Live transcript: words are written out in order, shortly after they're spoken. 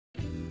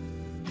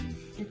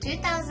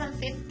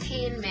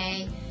2015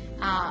 May,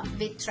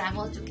 we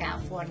traveled to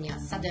California,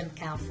 Southern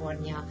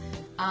California.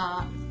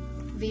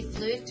 We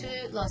flew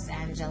to Los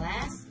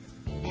Angeles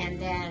and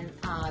then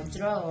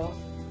drove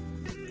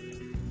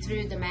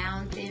through the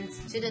mountains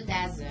to the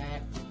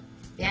desert.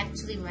 We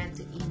actually went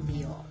to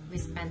India. We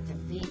spent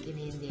a week in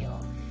India.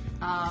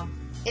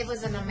 It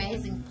was an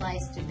amazing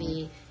place to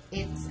be.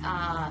 It's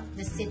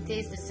the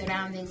cities, the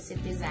surrounding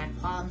cities are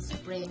Palm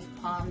Springs,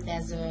 Palm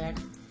Desert,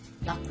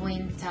 La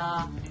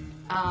Quinta.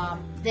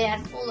 They are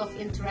full of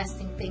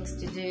interesting things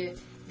to do.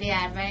 They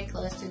are very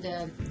close to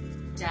the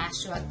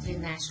Joshua Tree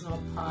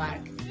National Park.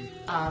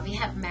 We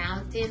have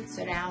mountains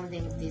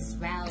surrounding this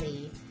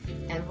valley,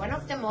 and one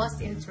of the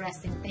most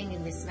interesting things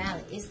in this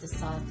valley is the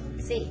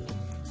Salton Sea.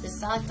 The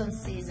Salton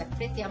Sea is a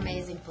pretty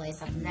amazing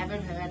place. I've never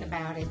heard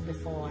about it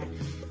before,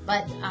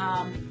 but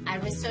I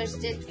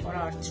researched it for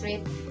our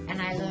trip,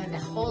 and I learned a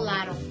whole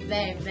lot of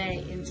very, very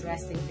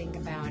interesting things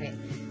about it.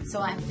 So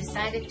I've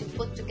decided to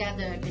put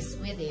together this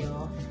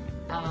video,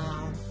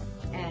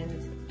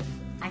 and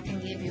I can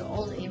give you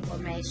all the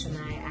information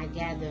I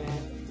gathered,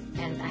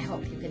 and I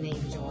hope you can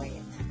enjoy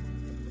it.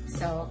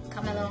 So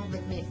come along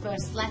with me.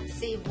 First, let's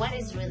see what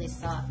is really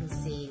Salton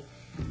Sea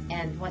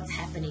and what's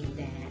happening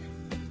there.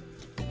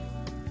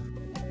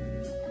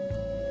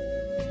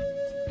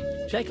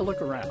 Take a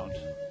look around.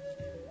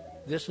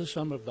 This is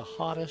some of the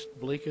hottest,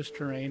 bleakest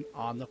terrain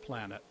on the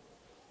planet.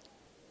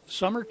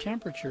 Summer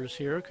temperatures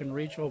here can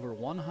reach over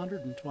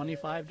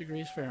 125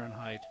 degrees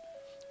Fahrenheit,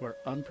 where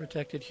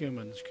unprotected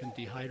humans can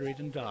dehydrate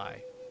and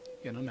die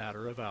in a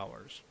matter of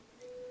hours.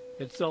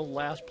 It's the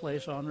last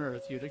place on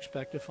Earth you'd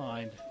expect to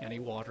find any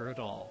water at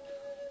all,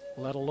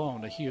 let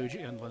alone a huge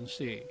inland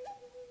sea.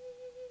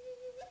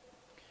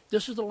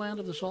 This is the land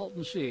of the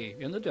Salton Sea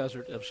in the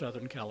desert of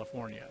Southern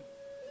California.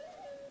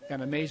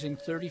 An amazing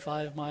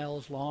 35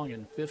 miles long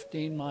and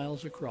 15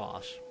 miles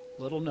across.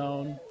 Little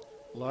known,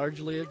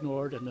 largely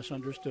ignored and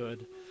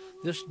misunderstood,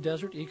 this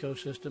desert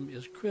ecosystem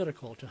is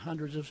critical to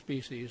hundreds of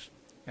species,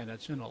 and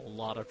it's in a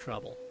lot of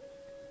trouble.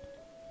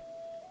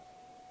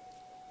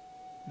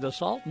 The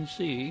Salton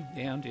Sea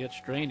and its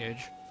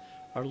drainage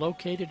are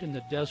located in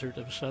the desert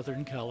of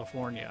Southern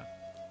California.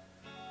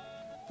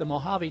 The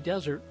Mojave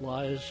Desert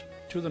lies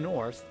to the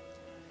north,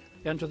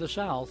 and to the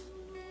south,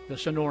 the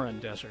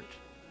Sonoran Desert.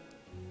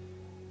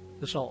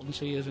 The Salton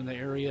Sea is in the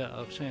area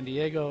of San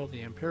Diego,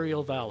 the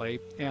Imperial Valley,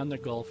 and the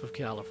Gulf of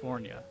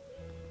California.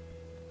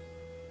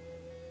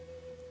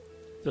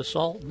 The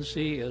Salton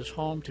Sea is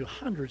home to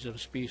hundreds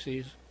of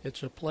species.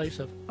 It's a place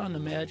of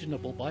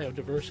unimaginable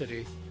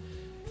biodiversity,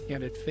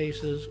 and it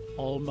faces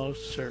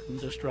almost certain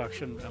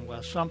destruction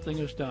unless something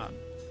is done,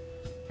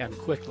 and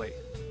quickly.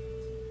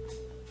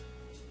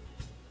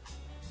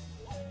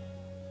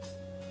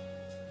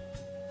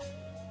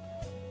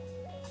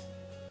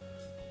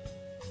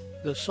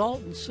 The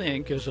Salton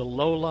Sink is a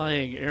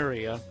low-lying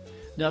area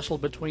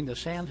nestled between the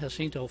San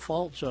Jacinto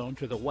Fault Zone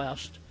to the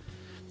west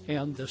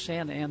and the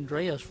San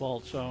Andreas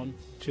Fault Zone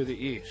to the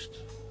east.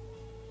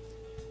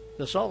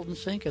 The Salton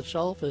Sink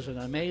itself is an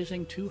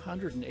amazing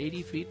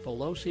 280 feet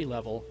below sea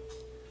level.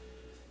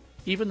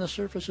 Even the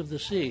surface of the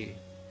sea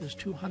is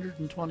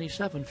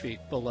 227 feet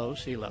below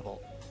sea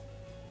level.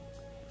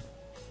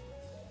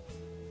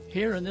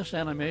 Here in this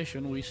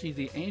animation we see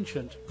the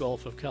ancient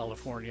Gulf of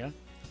California.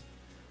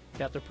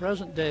 At the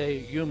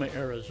present-day Yuma,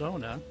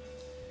 Arizona,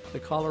 the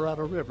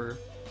Colorado River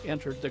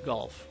entered the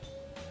Gulf.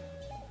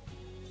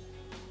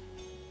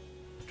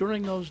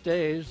 During those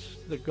days,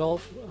 the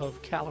Gulf of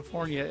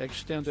California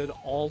extended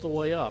all the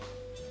way up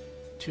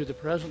to the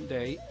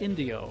present-day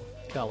Indio,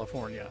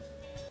 California,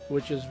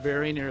 which is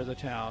very near the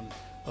town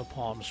of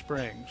Palm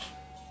Springs.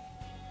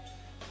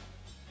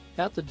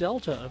 At the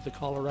delta of the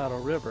Colorado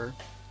River,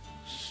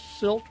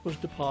 silt was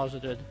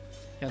deposited,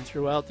 and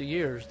throughout the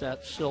years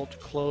that silt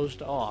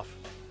closed off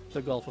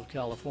the Gulf of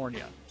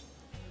California,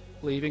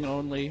 leaving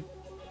only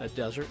a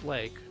desert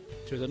lake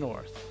to the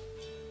north,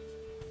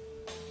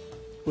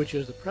 which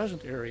is the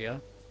present area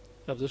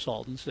of the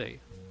Salton Sea.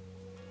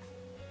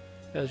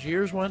 As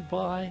years went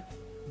by,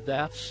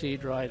 that sea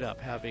dried up,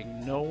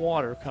 having no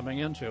water coming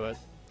into it.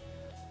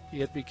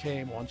 It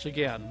became once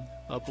again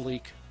a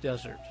bleak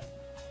desert.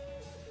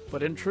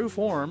 But in true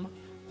form,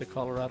 the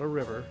Colorado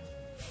River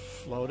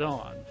flowed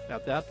on.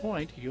 At that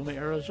point, Yuma,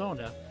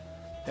 Arizona,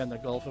 and the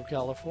Gulf of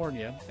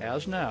California,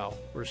 as now,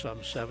 were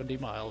some 70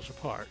 miles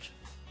apart.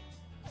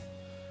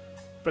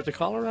 But the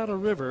Colorado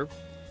River,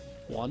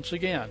 once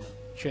again,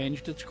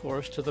 changed its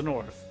course to the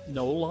north,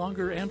 no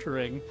longer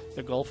entering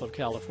the Gulf of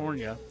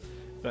California,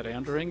 but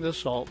entering the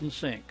Salton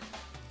Sink,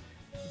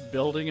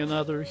 building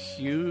another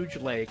huge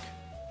lake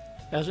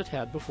as it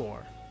had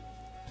before.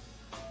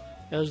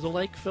 As the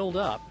lake filled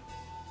up,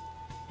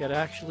 it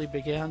actually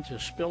began to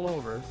spill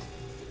over,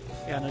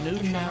 and a new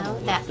channel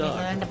was dug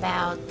learned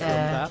about the from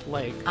that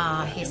lake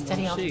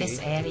history of this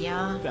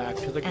area back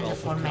to the and the Gulf of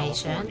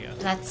formation. California.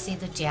 Let's see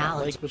the That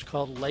geology. lake was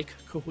called Lake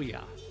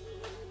Cahuilla.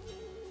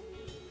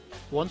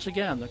 Once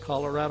again, the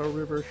Colorado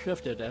River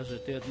shifted, as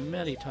it did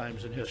many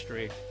times in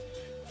history,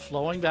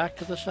 flowing back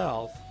to the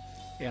south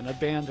and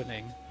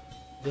abandoning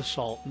the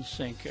Salton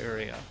Sink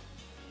area.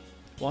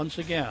 Once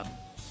again,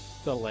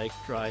 the lake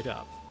dried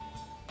up.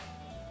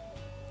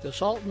 The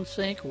Salton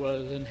Sink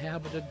was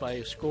inhabited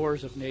by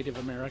scores of Native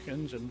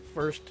Americans and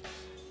first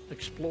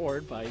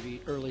explored by the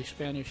early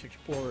Spanish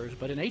explorers,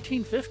 but in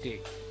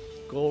 1850,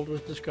 gold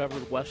was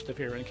discovered west of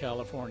here in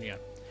California.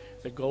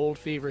 The gold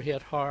fever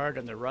hit hard,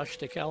 and the rush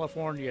to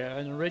California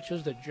and the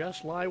riches that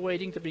just lie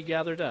waiting to be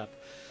gathered up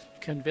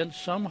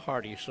convinced some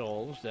hardy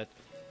souls that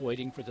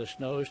waiting for the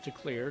snows to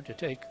clear to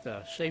take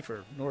the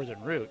safer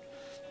northern route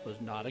was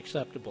not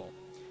acceptable.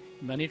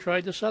 Many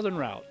tried the southern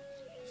route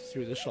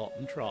through the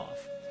Salton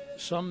Trough.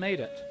 Some made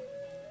it,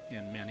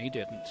 and many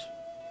didn't.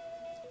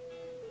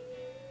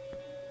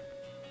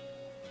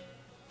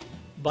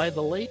 By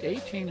the late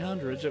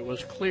 1800s, it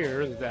was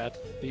clear that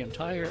the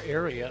entire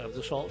area of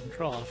the Salton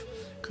Trough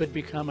could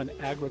become an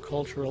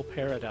agricultural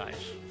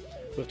paradise.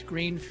 With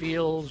green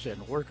fields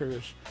and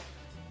workers,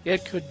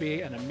 it could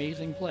be an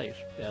amazing place,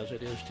 as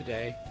it is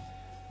today.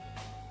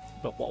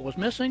 But what was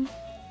missing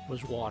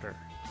was water.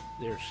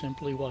 There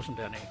simply wasn't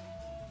any.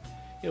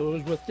 It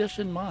was with this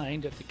in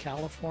mind that the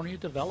California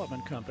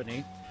Development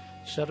Company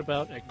set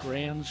about a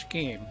grand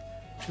scheme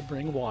to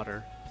bring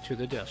water to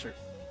the desert.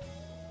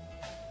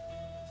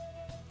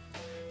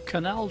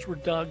 Canals were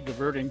dug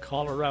diverting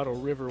Colorado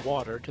River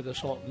water to the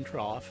Salton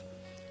Trough.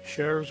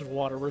 Shares of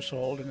water were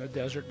sold, and the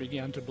desert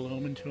began to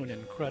bloom into an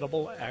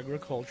incredible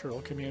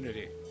agricultural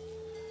community.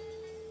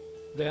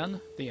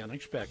 Then, the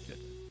unexpected.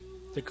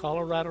 The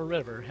Colorado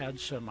River had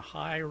some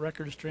high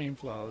record stream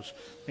flows,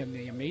 and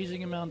the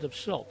amazing amount of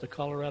silt the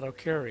Colorado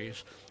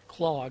carries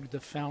clogged the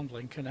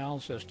Foundling canal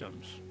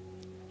systems.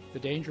 The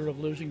danger of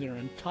losing their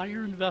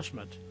entire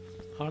investment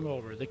hung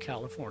over the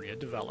California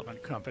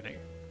Development Company.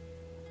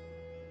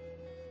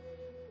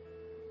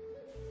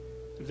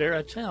 Their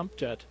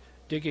attempt at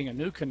digging a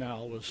new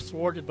canal was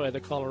thwarted by the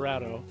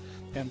Colorado,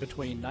 and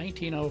between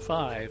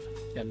 1905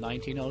 and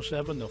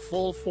 1907, the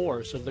full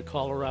force of the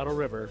Colorado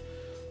River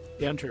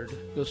entered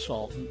the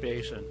Salton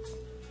Basin.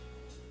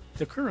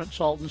 The current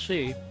Salton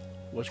Sea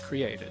was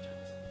created.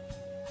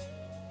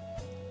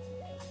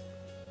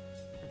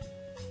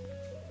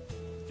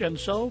 And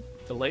so,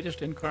 the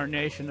latest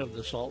incarnation of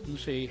the Salton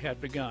Sea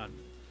had begun.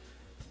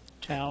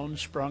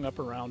 Towns sprung up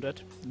around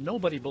it.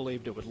 Nobody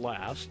believed it would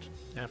last.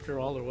 After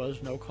all, there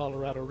was no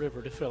Colorado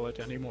River to fill it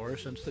anymore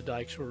since the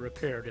dikes were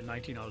repaired in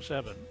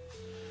 1907.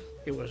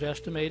 It was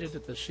estimated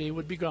that the sea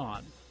would be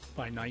gone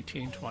by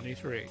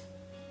 1923.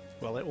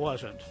 Well, it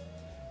wasn't.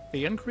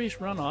 The increased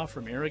runoff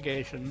from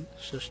irrigation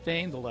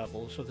sustained the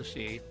levels of the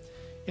sea,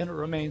 and it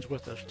remains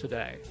with us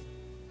today.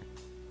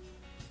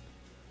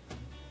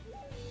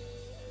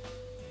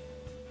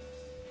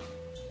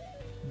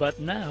 But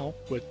now,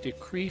 with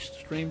decreased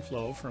stream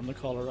flow from the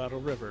Colorado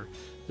River,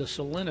 the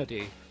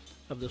salinity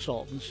of the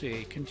Salton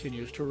Sea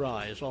continues to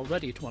rise,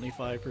 already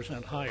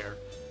 25% higher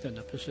than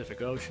the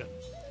Pacific Ocean.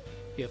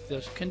 If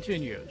this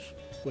continues,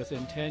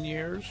 within 10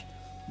 years,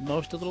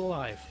 most of the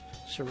life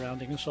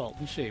surrounding the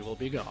Salton Sea will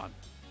be gone.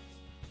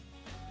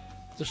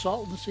 The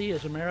Salton Sea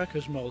is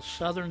America's most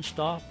southern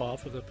stop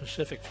off of the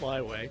Pacific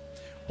Flyway.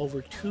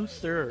 Over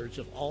 2/3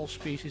 of all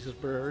species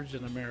of birds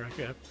in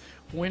America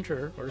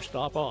winter or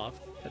stop off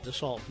at the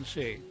Salton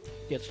Sea.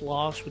 Its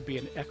loss would be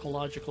an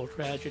ecological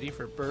tragedy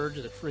for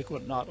birds that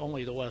frequent not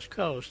only the West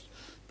Coast,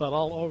 but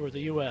all over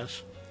the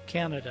U.S.,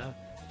 Canada,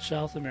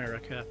 South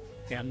America,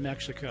 and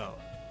Mexico.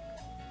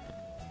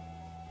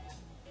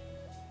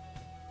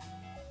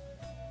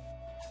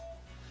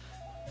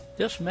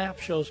 This map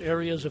shows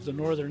areas of the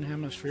northern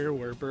hemisphere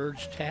where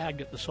birds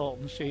tagged at the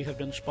Salton Sea have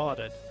been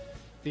spotted.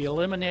 The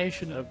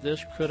elimination of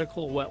this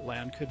critical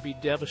wetland could be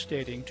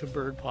devastating to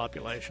bird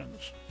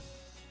populations.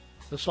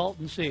 The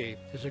Salton Sea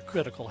is a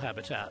critical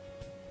habitat.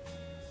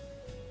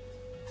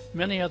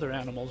 Many other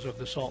animals of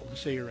the Salton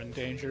Sea are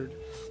endangered.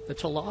 The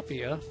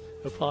tilapia,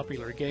 a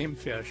popular game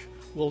fish,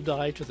 will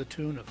die to the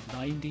tune of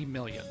 90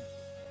 million.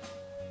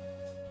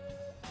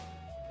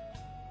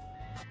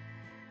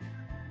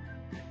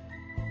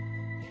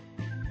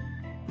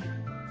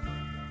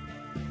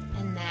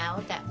 And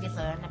now that we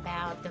learn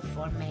about the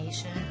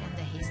formation and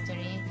the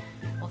history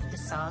of the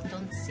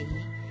Salton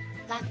Sea,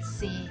 let's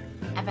see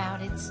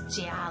about its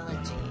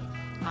geology.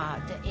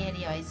 The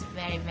area is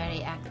very,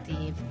 very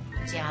active,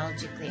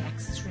 geologically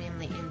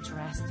extremely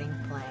interesting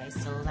place.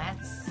 So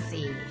let's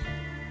see.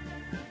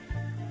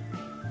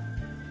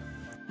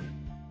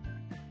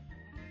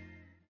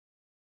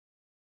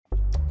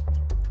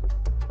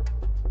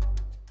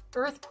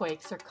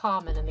 Earthquakes are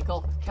common in the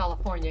Gulf of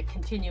California,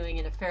 continuing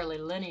in a fairly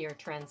linear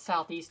trend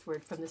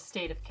southeastward from the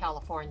state of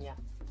California.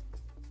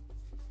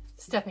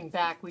 Stepping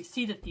back, we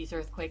see that these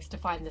earthquakes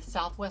define the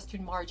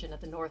southwestern margin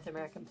of the North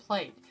American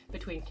plate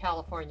between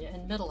California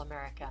and Middle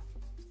America.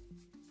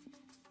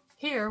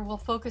 Here, we'll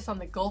focus on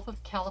the Gulf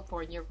of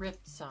California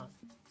Rift Zone,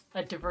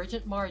 a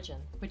divergent margin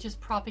which is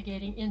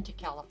propagating into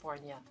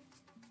California.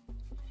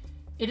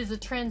 It is a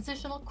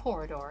transitional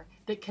corridor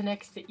that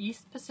connects the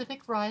East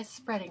Pacific Rise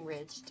spreading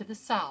ridge to the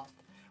south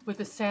with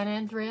the San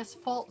Andreas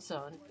Fault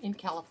Zone in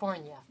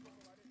California.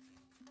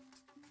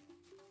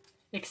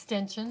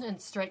 Extension and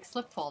strike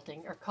slip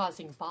faulting are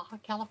causing Baja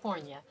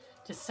California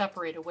to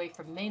separate away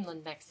from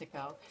mainland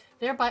Mexico,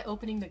 thereby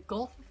opening the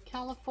Gulf of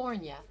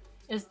California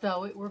as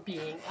though it were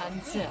being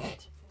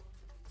unzipped.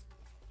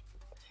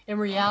 In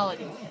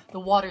reality,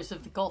 the waters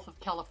of the Gulf of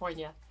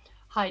California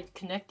hide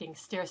connecting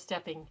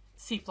stair-stepping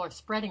seafloor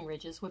spreading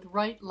ridges with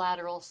right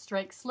lateral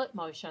strike slip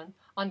motion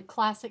on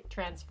classic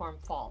transform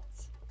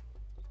faults.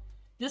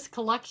 This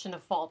collection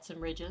of faults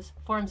and ridges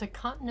forms a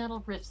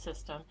continental rift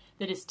system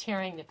that is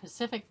tearing the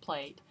Pacific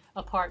Plate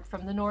apart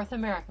from the North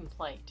American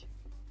Plate.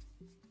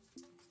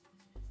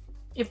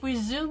 If we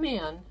zoom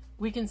in,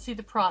 we can see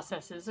the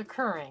processes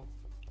occurring.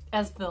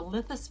 As the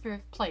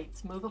lithospheric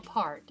plates move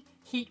apart,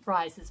 heat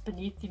rises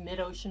beneath the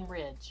mid-ocean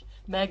ridge.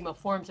 Magma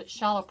forms at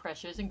shallow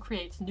pressures and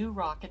creates new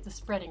rock at the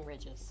spreading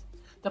ridges.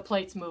 The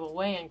plates move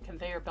away in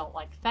conveyor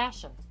belt-like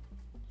fashion.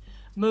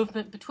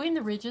 Movement between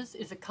the ridges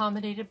is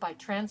accommodated by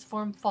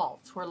transform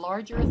faults where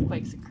large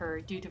earthquakes occur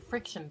due to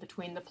friction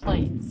between the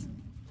plates.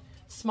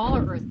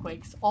 Smaller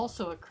earthquakes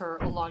also occur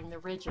along the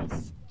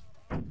ridges.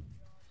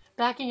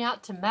 Backing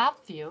out to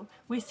map view,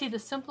 we see the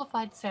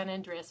simplified San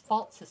Andreas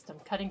fault system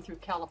cutting through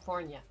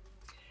California.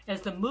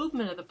 As the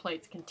movement of the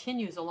plates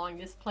continues along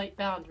this plate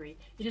boundary,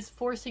 it is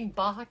forcing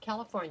Baja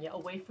California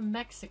away from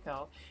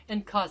Mexico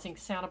and causing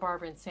Santa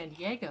Barbara and San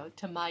Diego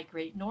to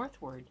migrate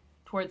northward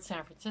towards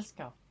San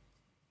Francisco.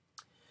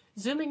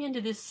 Zooming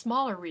into this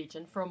smaller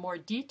region for a more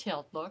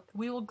detailed look,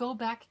 we will go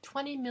back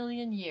 20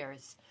 million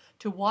years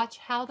to watch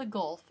how the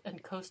Gulf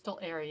and coastal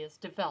areas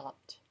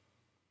developed.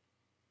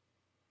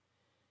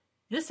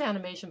 This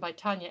animation by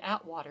Tanya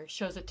Atwater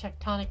shows a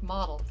tectonic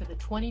model for the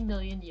 20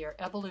 million year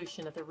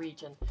evolution of the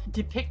region,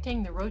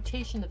 depicting the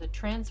rotation of the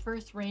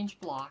transverse range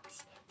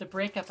blocks, the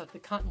breakup of the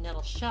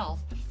continental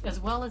shelf, as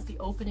well as the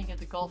opening of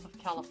the Gulf of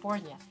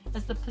California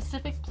as the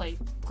Pacific Plate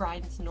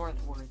grinds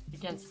northward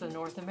against the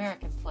North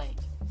American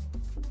Plate.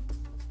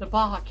 The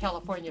Baja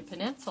California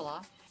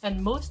Peninsula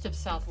and most of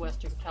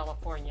southwestern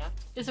California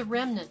is a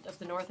remnant of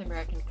the North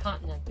American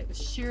continent that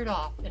was sheared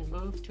off and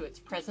moved to its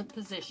present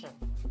position.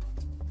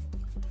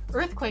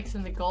 Earthquakes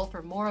in the Gulf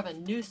are more of a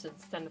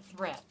nuisance than a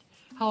threat.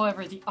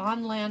 However, the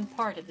on-land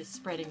part of this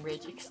spreading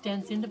ridge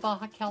extends into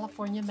Baja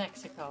California,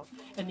 Mexico,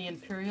 and the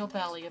Imperial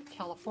Valley of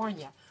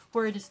California,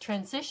 where it is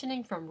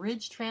transitioning from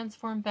ridge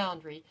transform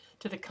boundary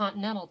to the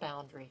continental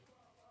boundary.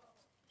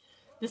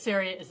 This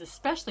area is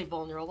especially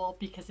vulnerable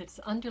because it's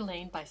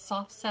underlain by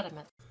soft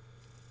sediment.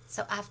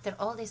 So after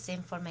all this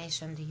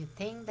information, do you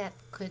think that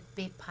could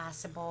be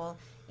possible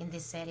in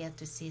this area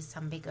to see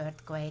some big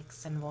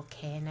earthquakes and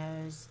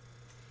volcanoes?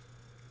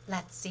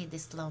 Let's see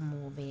this slow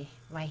movie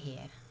right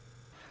here.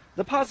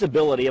 The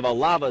possibility of a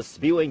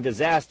lava-spewing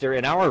disaster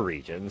in our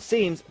region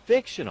seems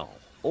fictional,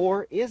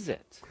 or is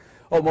it?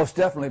 Oh, most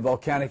definitely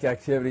volcanic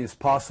activity is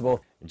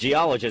possible.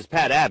 Geologist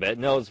Pat Abbott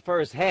knows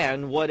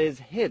firsthand what is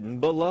hidden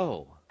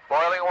below.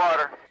 Boiling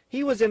water.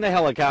 He was in the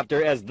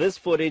helicopter as this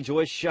footage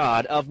was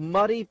shot of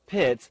muddy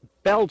pits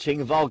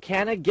belching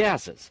volcanic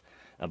gases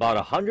about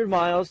 100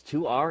 miles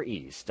to our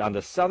east on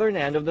the southern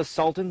end of the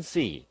Salton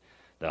Sea,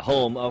 the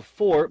home of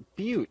 4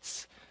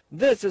 buttes.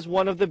 This is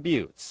one of the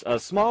buttes, a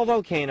small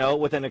volcano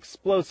with an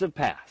explosive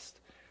past.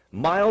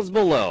 Miles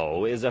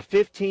below is a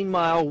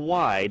 15-mile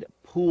wide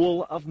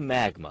pool of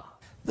magma.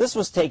 This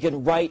was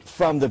taken right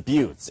from the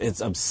buttes.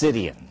 It's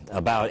obsidian.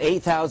 About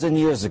 8,000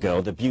 years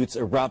ago, the buttes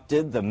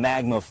erupted, the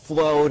magma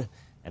flowed,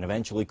 and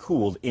eventually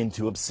cooled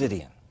into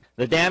obsidian.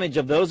 The damage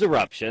of those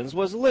eruptions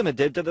was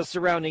limited to the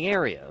surrounding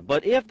area,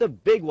 but if the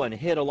big one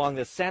hit along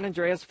the San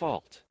Andreas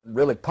Fault,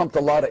 Really pumped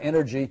a lot of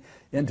energy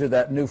into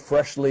that new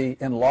freshly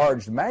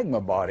enlarged magma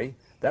body,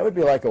 that would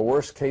be like a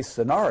worst-case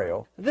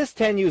scenario. this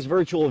 10U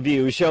virtual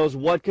view shows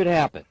what could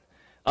happen.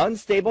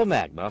 Unstable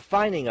magma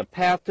finding a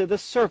path to the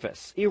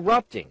surface,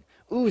 erupting,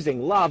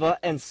 oozing lava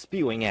and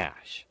spewing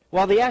ash.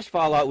 While the ash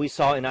fallout we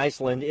saw in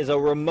Iceland is a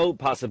remote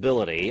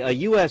possibility, a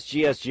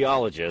USGS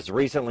geologist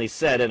recently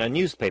said in a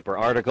newspaper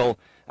article,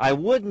 "I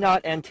would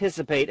not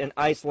anticipate an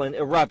Iceland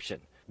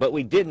eruption, but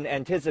we didn't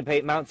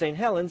anticipate Mount St.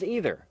 Helens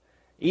either.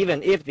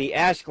 Even if the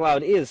ash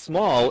cloud is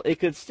small, it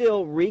could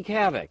still wreak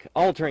havoc,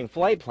 altering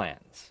flight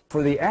plans."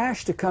 For the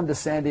ash to come to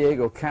San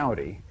Diego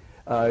County,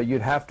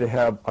 you'd have to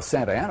have a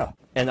Santa Ana.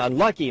 An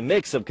unlucky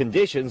mix of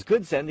conditions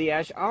could send the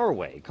ash our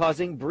way,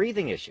 causing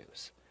breathing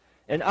issues.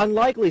 An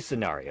unlikely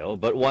scenario,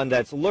 but one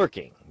that's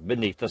lurking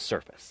beneath the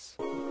surface.